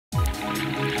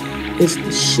It's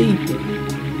the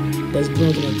sheeple that's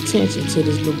bringing attention to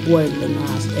this little boy, Lil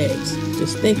Nas X.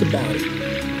 Just think about it.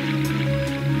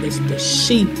 It's the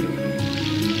sheeple.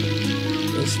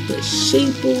 It's the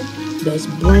sheeple that's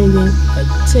bringing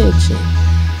attention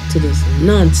to this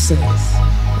nonsense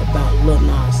about Lil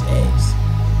Nas X.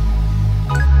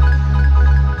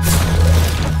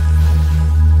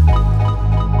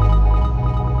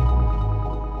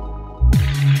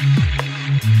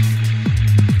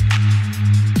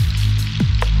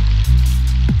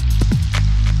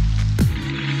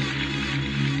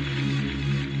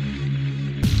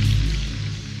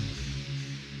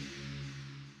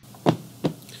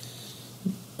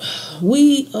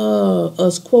 We,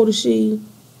 us Quotashi,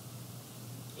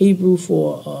 Hebrew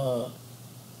for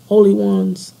holy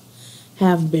ones,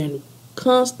 have been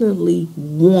constantly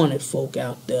warning folk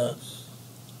out there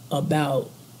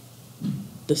about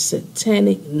the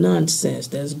satanic nonsense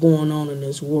that's going on in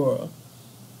this world.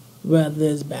 Whether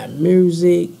it's by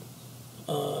music,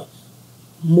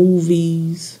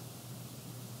 movies,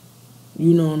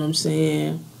 you know what I'm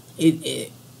saying?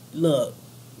 Look,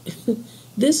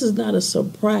 this is not a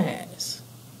surprise.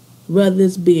 Whether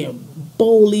it's being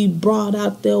boldly brought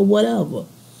out there, whatever.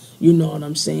 You know what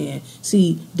I'm saying?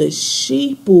 See, the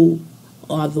sheeple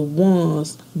are the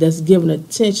ones that's giving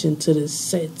attention to this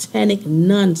satanic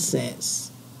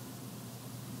nonsense.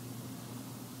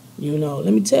 You know,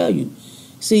 let me tell you.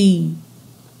 See,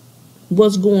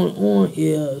 what's going on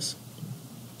is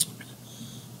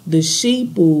the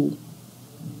sheeple,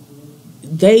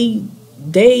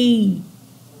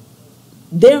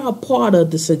 they're a part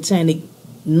of the satanic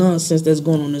nonsense that's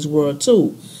going on in this world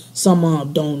too. Some of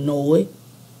them don't know it.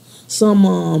 Some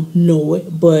of them know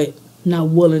it, but not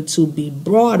willing to be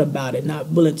brought about it, not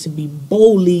willing to be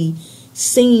boldly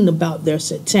seen about their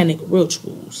satanic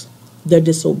rituals, their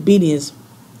disobedience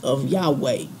of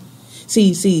Yahweh.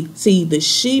 See, the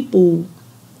sheeple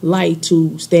like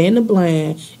to stay in the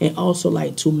blind and also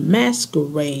like to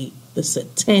masquerade the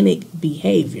satanic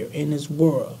behavior in this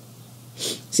world.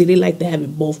 See, they like to have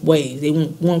it both ways. They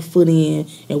want one foot in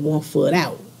and one foot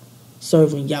out,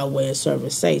 serving Yahweh and serving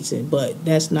Satan, but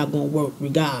that's not going to work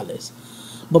regardless.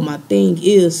 But my thing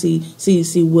is,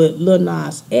 see, with Lil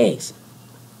Nas X,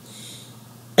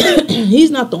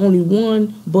 he's not the only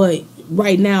one, but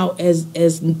right now,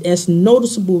 as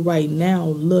noticeable right now,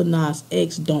 Lil Nas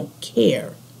X don't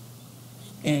care.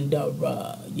 And,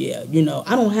 yeah, you know,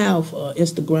 I don't have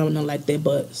Instagram and nothing like that,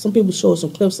 but some people show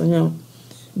some clips of him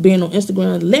being on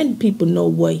Instagram, letting people know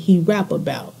what he rap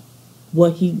about,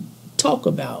 what he talk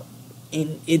about,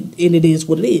 and it is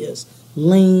what it is.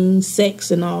 Lean,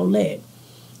 sex, and all that.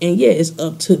 And yeah, it's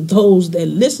up to those that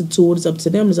listen to it. It's up to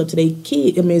them. It's up to their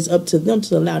kids. I mean, it's up to them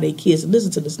to allow their kids to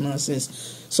listen to this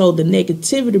nonsense. So the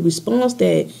negativity response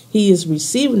that he is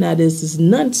receiving out of this is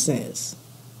nonsense.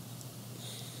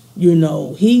 You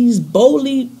know, he's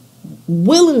boldly,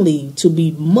 willingly to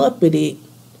be Muppeted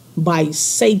by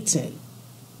Satan.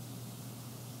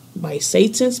 By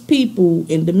Satan's people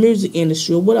in the music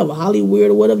industry or whatever,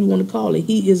 Hollywood or whatever you want to call it.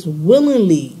 He is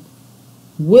willingly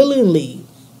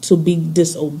to be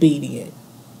disobedient.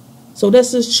 So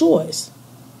that's his choice.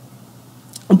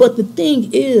 But the thing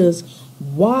is,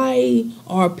 why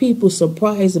are people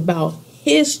surprised about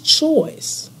his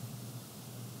choice?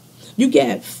 You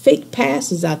got fake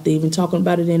pastors out there even talking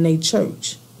about it in their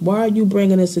church. Why are you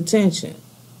bringing this attention?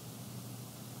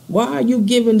 Why are you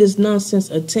giving this nonsense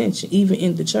attention, even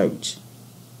in the church?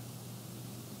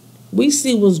 We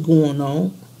see what's going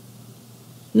on.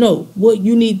 No, what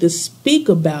you need to speak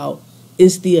about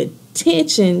is the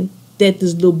attention that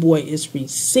this little boy is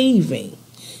receiving.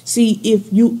 See,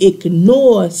 if you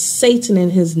ignore Satan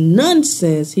and his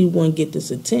nonsense, he won't get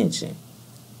this attention.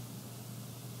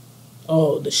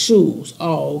 Oh, the shoes.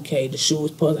 Oh, okay, the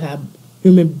shoes supposed to have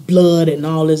human blood and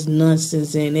all this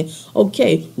nonsense in it.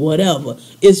 Okay, whatever.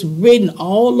 It's written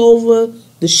all over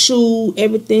the shoe.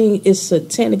 Everything is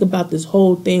satanic about this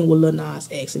whole thing with Lil Nas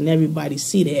X, and everybody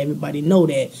see that, everybody know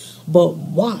that. But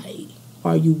why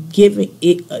are you giving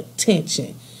it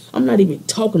attention? I'm not even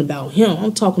talking about him.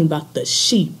 I'm talking about the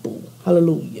sheeple.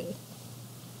 Hallelujah.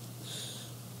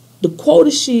 The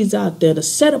Quotashis out there, the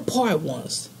set apart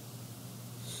ones.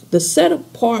 The set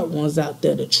apart ones out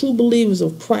there, the true believers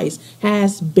of Christ,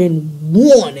 has been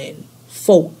warning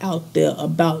folk out there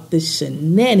about the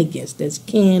shenanigans that's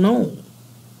carrying on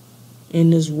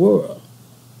in this world.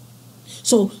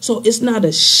 So it's not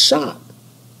a shock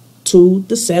to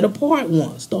the set apart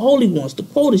ones, the holy ones, the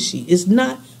Quotashi. It's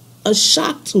not a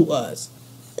shock to us.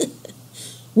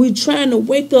 We're trying to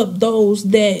wake up those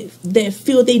that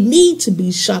feel they need to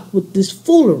be shocked with this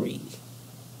foolery.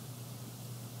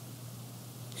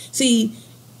 See,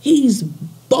 He's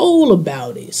bold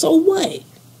about it. So what?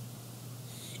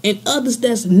 And others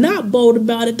that's not bold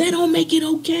about it, that don't make it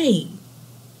okay.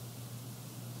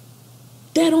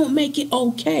 That don't make it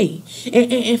okay.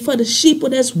 And for the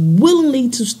sheeple that's willingly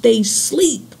to stay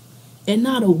asleep and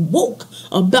not awoke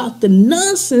about the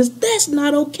nonsense, that's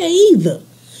not okay either.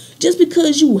 Just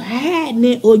because you hiding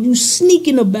it or you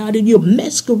sneaking about it, you're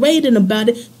masquerading about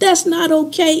it, that's not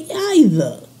okay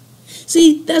either.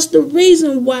 See, that's the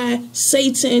reason why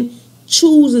Satan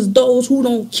chooses those who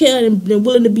don't care and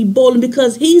willing to be bold,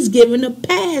 because he's giving a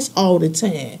pass all the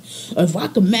time. If I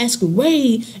can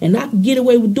masquerade and I can get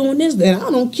away with doing this, then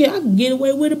I don't care. I can get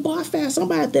away with it. Boy, I found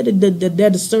somebody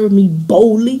that'll serve me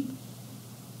boldly.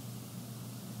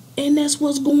 And that's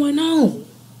what's going on.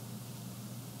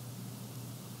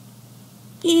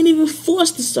 He ain't even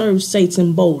forced to serve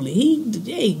Satan boldly.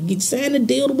 Get sign a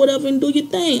deal or whatever and do your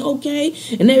thing, okay?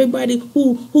 And everybody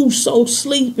who's so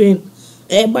sleeping,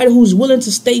 everybody who's willing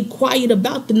to stay quiet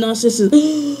about the nonsense is,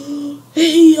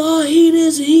 he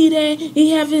this, he that, he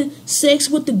having sex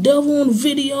with the devil on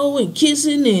video and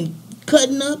kissing and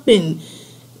cutting up and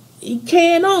he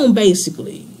carrying on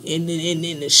basically. And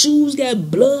the shoes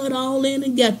got blood all in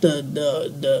it, got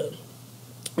the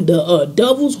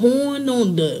devil's horn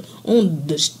on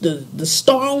the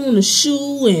star on the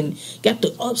shoe, and got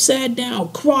the upside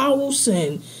down cross,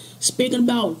 and speaking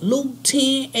about Luke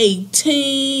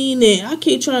 10:18, and I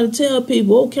keep trying to tell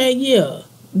people, okay, yeah,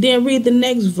 then read the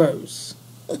next verse.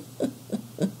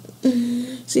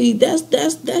 See,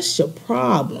 that's your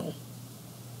problem.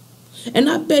 And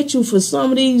I bet you for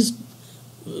some of these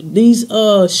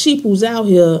sheeples out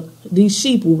here, these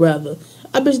sheeple rather,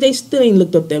 I bet you they still ain't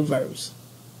looked up that verse.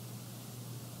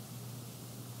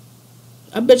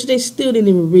 I bet you they still didn't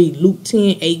even read Luke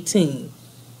 10:18.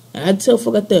 And I tell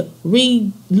folk out there,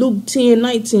 read Luke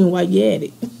 10:19 while you're at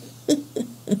it.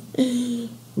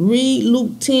 Read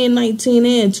Luke 10:19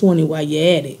 and 20 while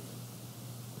you're at it.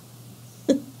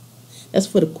 That's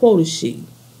for the quota sheet.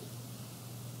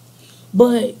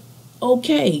 But,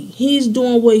 okay, he's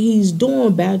doing what he's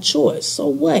doing by choice. So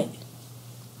what?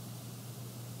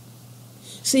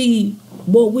 See,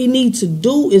 what we need to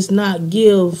do is not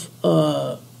give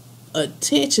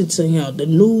attention to him. The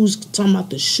news talking about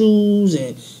the shoes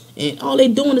and all they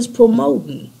doing is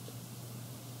promoting.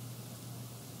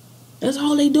 That's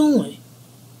all they doing.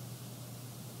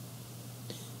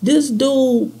 This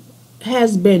dude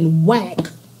has been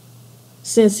whack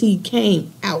since he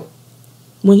came out.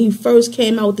 When he first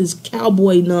came out with this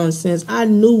cowboy nonsense, I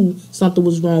knew something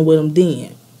was wrong with him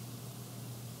then.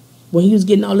 When he was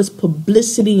getting all this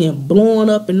publicity and blowing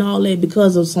up and all that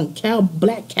because of some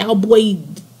black cowboy,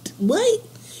 what?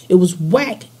 It was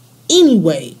whack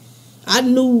anyway. I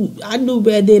knew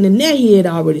right then and there he had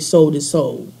already sold his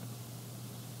soul.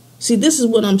 See, this is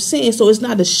what I'm saying. So it's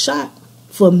not a shock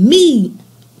for me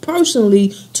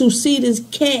personally to see this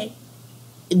cat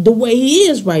the way he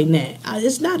is right now.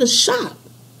 It's not a shock.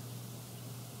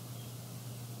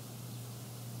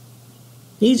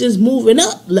 He's just moving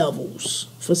up levels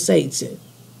for Satan.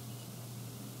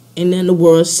 And then the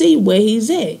world see where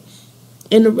he's at.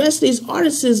 And the rest of these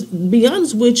artists, be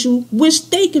honest with you, wish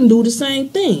they can do the same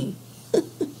thing.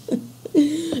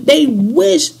 They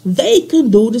wish they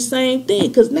could do the same thing.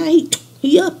 Because now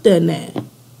he up there now.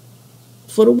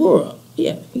 For the world.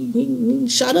 Yeah, he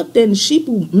shot up there and the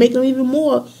sheeple make him even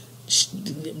more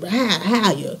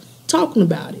higher. Talking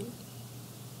about it.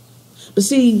 But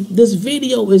see, this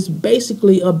video is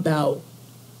basically about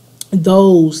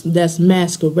those that's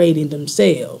masquerading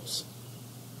themselves.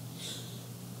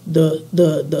 The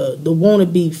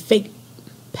wannabe fake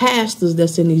pastors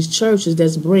that's in these churches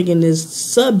that's bringing this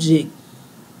subject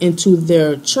into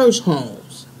their church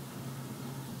homes.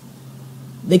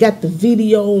 They got the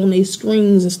video on their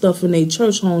screens and stuff in their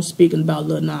church homes speaking about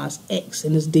Lil Nas X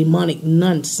and this demonic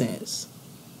nonsense.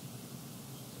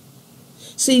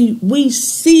 See, we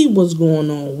see what's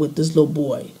going on with this little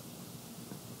boy.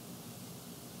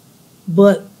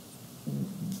 But,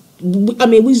 I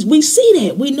mean, we see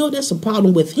that. We know that's a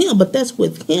problem with him, but that's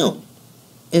with him.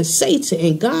 And Satan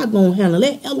and God gonna handle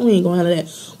that. Elohim gonna handle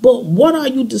that. But what are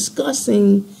you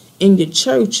discussing in your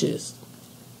churches?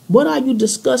 What are you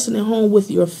discussing at home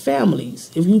with your families?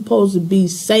 If you're supposed to be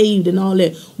saved and all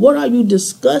that, what are you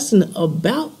discussing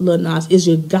about Lil Nas? Is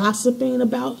you gossiping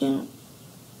about him?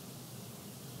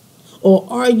 Or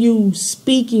are you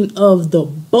speaking of the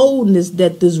boldness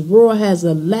that this world has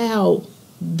allowed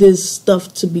this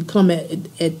stuff to become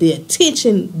at the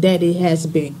attention that it has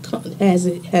become?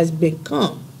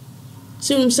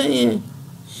 See what I'm saying?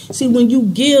 See, when you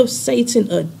give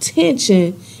Satan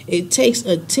attention, it takes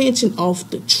attention off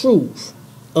the truth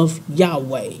of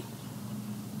Yahweh.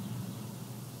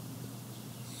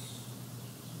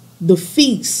 the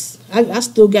feast. I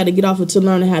still got to get off it to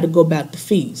learn how to go back to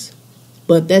feast.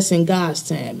 But that's in God's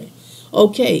timing.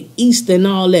 Okay, Easter and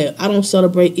all that. I don't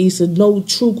celebrate Easter. No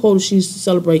true quotas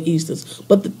celebrate Easters.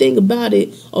 But the thing about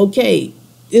it, okay,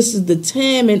 this is the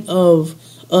timing of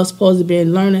us supposed to be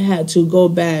learning how to go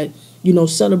back, you know,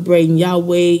 celebrating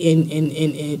Yahweh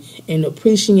and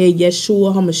appreciate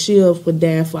Yeshua HaMashiach for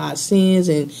dying for our sins,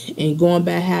 and going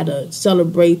back how to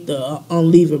celebrate the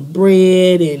unleavened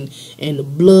bread and the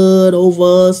blood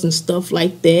over us and stuff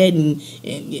like that, and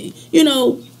you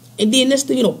know, and then this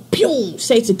thing, you know, pew,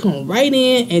 Satan come right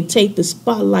in and take the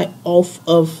spotlight off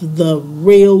of the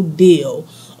real deal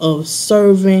of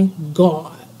serving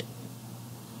God.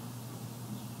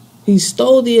 He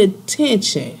stole the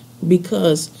attention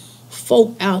because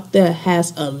folk out there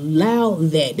has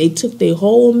allowed that. They took their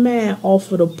whole mind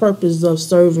off of the purpose of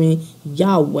serving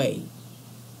Yahweh.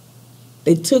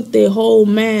 They took their whole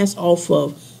minds off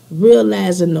of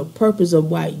realizing the purpose of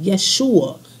why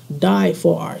Yeshua died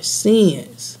for our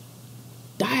sins.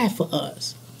 Died for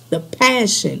us. The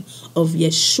passion of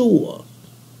Yeshua.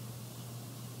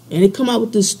 And they come out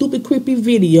with this stupid, creepy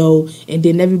video, and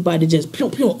then everybody just, pew,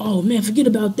 pew, oh, man, forget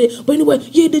about that. But anyway,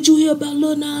 yeah, did you hear about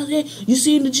Lil Nas X? You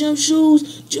seen the gym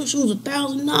shoes? Gym shoes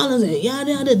 $1,000, and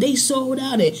yada, yada, they sold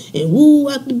out, and woo,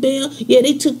 out the bell. Yeah,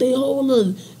 they took their whole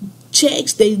little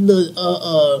checks, they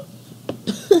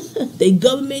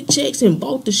government checks, and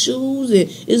bought the shoes, and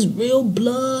it's real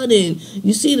blood, and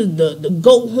you see the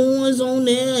goat horns on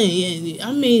there, and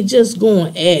I mean, just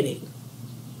going at it.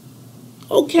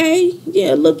 Okay,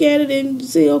 yeah, look at it and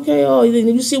see, okay, oh,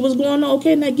 you see what's going on?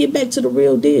 Okay, now get back to the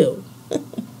real deal.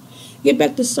 Get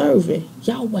back to serving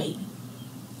Yahweh.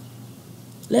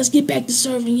 Let's get back to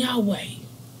serving Yahweh.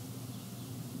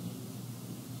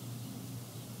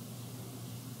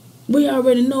 We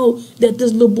already know that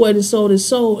this little boy that sold his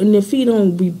soul, and if he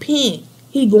don't repent,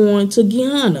 he going to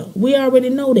Guyana. We already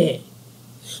know that.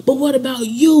 But what about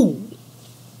you?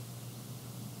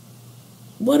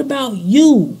 What about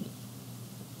you?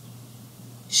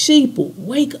 Sheeple,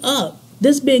 wake up.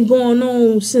 This been going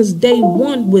on since day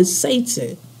one with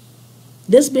Satan.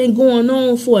 This been going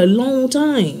on for a long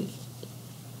time.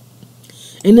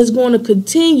 And it's going to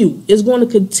continue. It's going to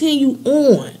continue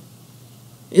on.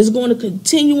 It's going to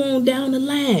continue on down the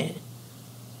line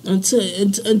until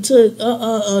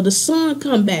the son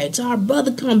come back, till our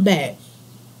brother come back.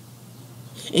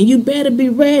 And you better be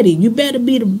ready. You better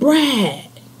be the bride.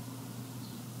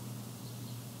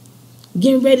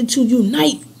 Getting ready to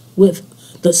unite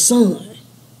with the son.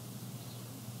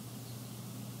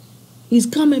 He's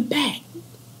coming back.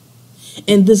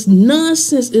 And this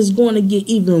nonsense is going to get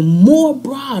even more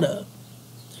broader.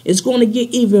 It's going to get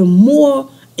even more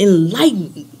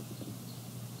enlightened.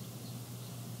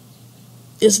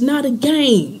 It's not a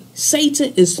game.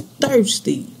 Satan is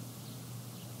thirsty.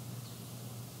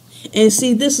 And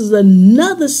see, this is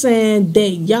another sign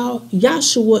that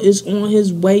Yahshua is on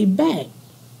his way back.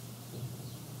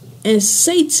 And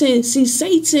Satan, see,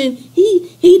 Satan,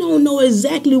 he don't know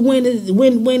exactly when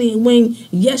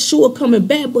Yeshua coming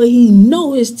back, but he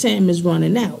know his time is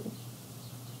running out.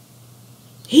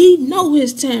 He know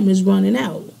his time is running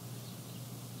out.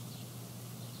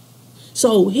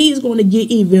 So he's going to get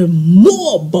even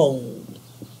more bold.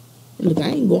 Look, I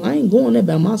ain't going there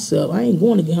by myself. I ain't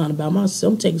going to Guyana by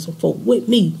myself. I'm taking some folk with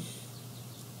me.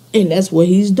 And that's what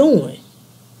he's doing.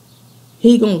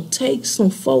 He going to take some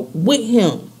folk with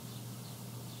him.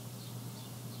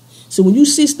 So when you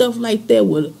see stuff like that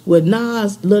with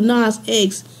Lil Nas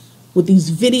X, with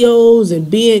these videos and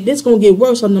being, this going to get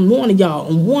worse. I'm warning y'all.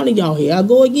 I'm warning y'all here. I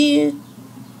go again.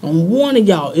 I'm warning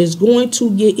y'all. It's going to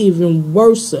get even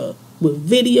worse with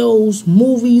videos,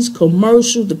 movies,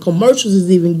 commercials. The commercials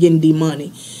is even getting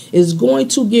demonic. It's going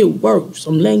to get worse.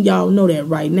 I'm letting y'all know that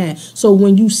right now. So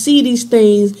when you see these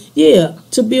things, yeah,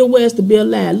 to be aware is to be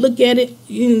alive. Look at it.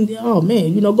 Oh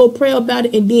man, you know, go pray about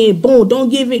it, and then boom, don't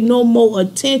give it no more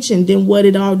attention than what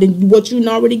you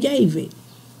already gave it.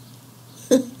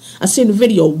 I seen the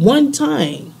video one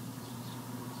time.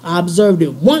 I observed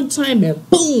it one time, and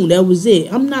boom, that was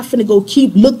it. I'm not finna go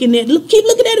keep looking at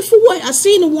it for what? I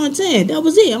seen it one time. That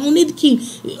was it. I don't need to keep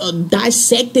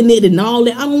dissecting it and all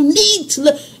that. I don't need to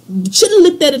look. Should have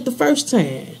looked at it the first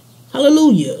time.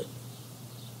 Hallelujah.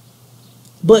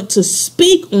 But to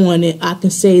speak on it, I can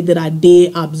say that I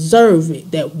did observe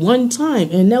it that one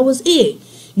time, and that was it.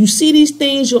 You see these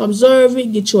things, you observe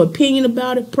it, get your opinion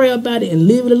about it, pray about it, and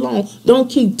leave it alone. Don't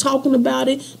keep talking about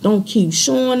it. Don't keep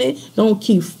showing it. Don't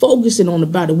keep focusing on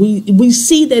about it. We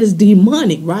see that it's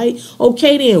demonic, right?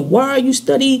 Okay, then why are you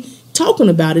talking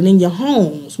about it in your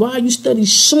homes? Why are you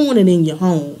showing it in your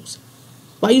homes?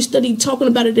 Why you study talking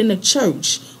about it in the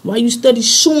church? Why you study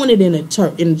showing it in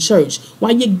the church? Why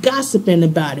you gossiping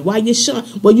about it? Why you shun?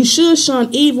 Well, you should shun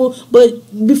evil,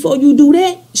 but before you do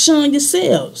that, shun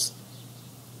yourselves.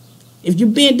 If you're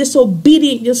being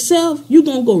disobedient yourself, you're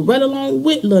going to go right along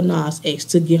with Lil Nas X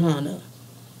to Gehenna.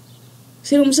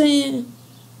 See what I'm saying?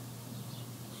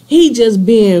 He just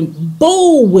being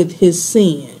bold with his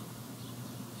sin.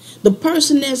 The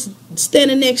person that's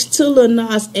standing next to Lil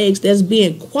Nas X that's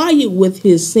being quiet with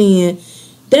his sin,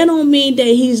 that don't mean that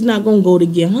he's not going to go to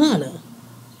Gehenna.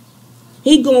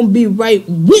 He going to be right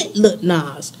with Lil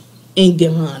Nas in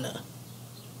Gehenna.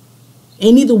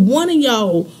 And neither one of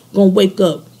y'all going to wake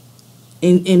up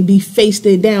and be faced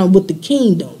down with the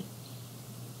kingdom.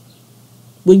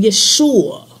 With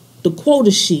Yeshua, the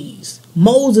Quotashis,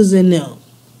 Moses and them,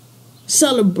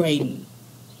 celebrating,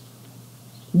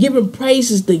 giving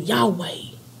praises to Yahweh,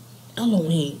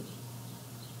 Elohim.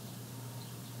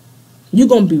 You're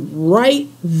going to be right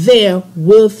there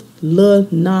with Lil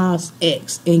Nas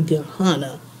X and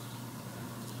Gehenna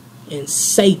and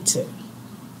Satan,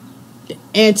 the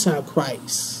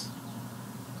Antichrist.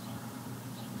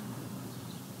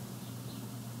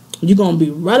 You're going to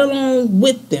be right along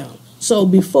with them. So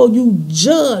before you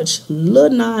judge Lil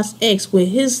Nas X with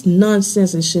his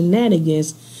nonsense and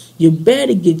shenanigans, you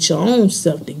better get your own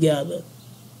self together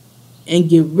and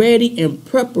get ready and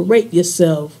preparate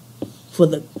yourself for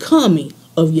the coming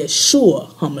of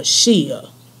Yeshua HaMashiach.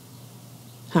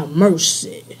 Have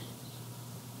mercy.